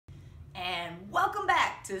and welcome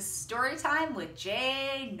back to Storytime with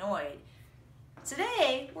Jay Noyd.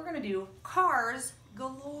 Today we're going to do Cars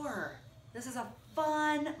Galore. This is a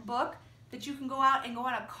fun book that you can go out and go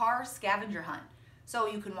on a car scavenger hunt. So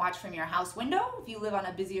you can watch from your house window if you live on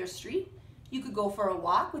a busier street. You could go for a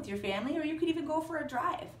walk with your family, or you could even go for a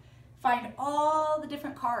drive. Find all the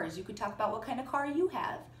different cars. You could talk about what kind of car you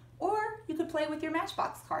have, or you could play with your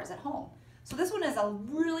Matchbox cars at home. So this one is a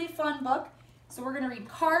really fun book. So we're going to read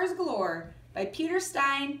Cars Galore by Peter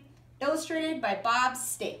Stein, illustrated by Bob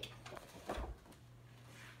Stake.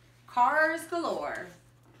 Cars Galore.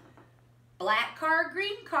 Black car,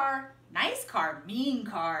 green car, nice car, mean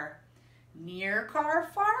car. Near car,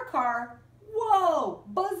 far car, whoa,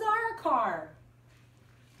 bizarre car.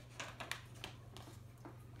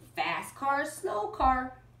 Fast car, slow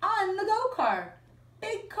car, on the go car.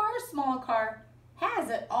 Big car, small car, has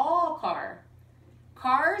it all car.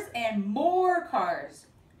 Cars and more cars.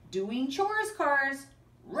 Doing chores cars.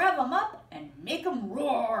 Rev them up and make them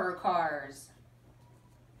roar cars.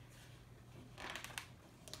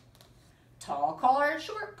 Tall car,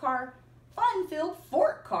 short car. Fun-filled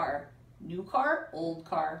fort car. New car, old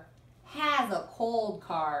car. Has a cold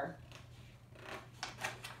car.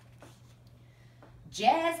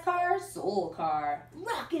 Jazz car, soul car.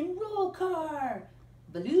 Rock and roll car.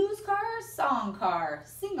 Blues car, song car.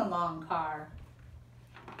 Sing-along car.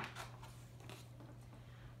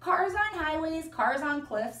 Cars on highways, cars on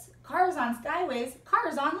cliffs, cars on skyways,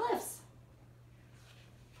 cars on lifts.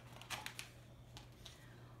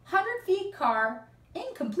 100 feet car,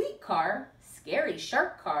 incomplete car, scary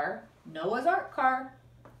shark car, Noah's Ark car.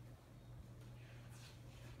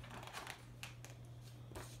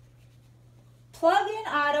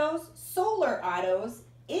 Plug-in autos, solar autos,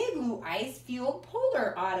 igloo ice-fueled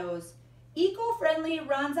polar autos, eco-friendly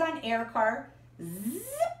runs on air car, zip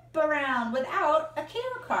around without a care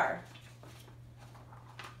car.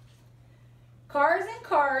 Cars and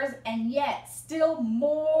cars, and yet still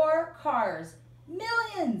more cars.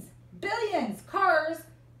 Millions, billions, cars,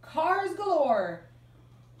 cars galore.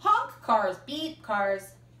 Honk cars, beep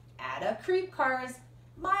cars, add a creep cars,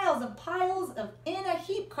 miles of piles of in a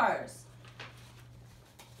heap cars.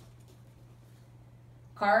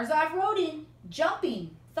 Cars off-roading,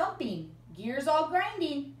 jumping, thumping, gears all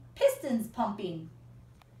grinding, pistons pumping.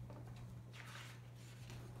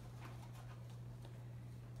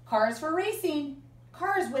 Cars for racing,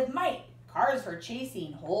 cars with might, cars for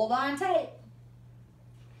chasing, hold on tight.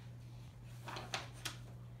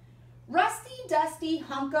 Rusty, dusty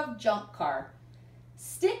hunk of junk car,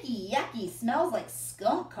 sticky, yucky, smells like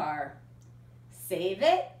skunk car. Save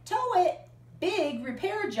it, tow it, big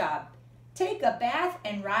repair job, take a bath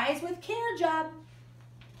and rise with care job.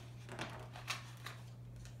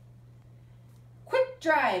 Quick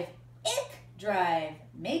drive, ick drive,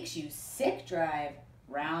 makes you sick drive.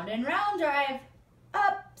 Round and round drive,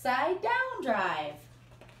 upside down drive.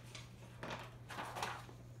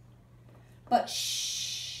 But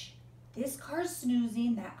shh, this car's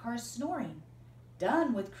snoozing, that car's snoring.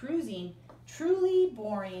 Done with cruising, truly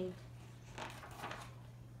boring.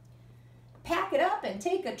 Pack it up and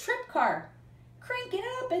take a trip car. Crank it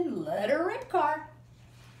up and let her rip car.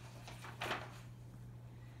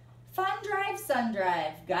 Fun drive, sun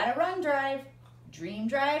drive, gotta run drive. Dream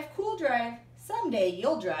drive, cool drive. Someday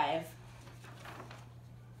you'll drive.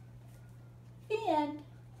 The end.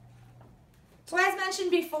 So as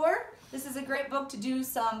mentioned before, this is a great book to do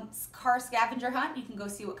some car scavenger hunt. You can go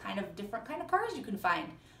see what different kind of cars you can find.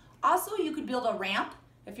 Also, you could build a ramp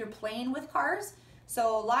if you're playing with cars.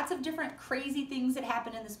 So lots of different crazy things that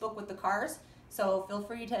happen in this book with the cars. So feel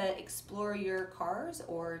free to explore your cars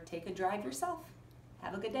or take a drive yourself.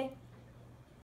 Have a good day.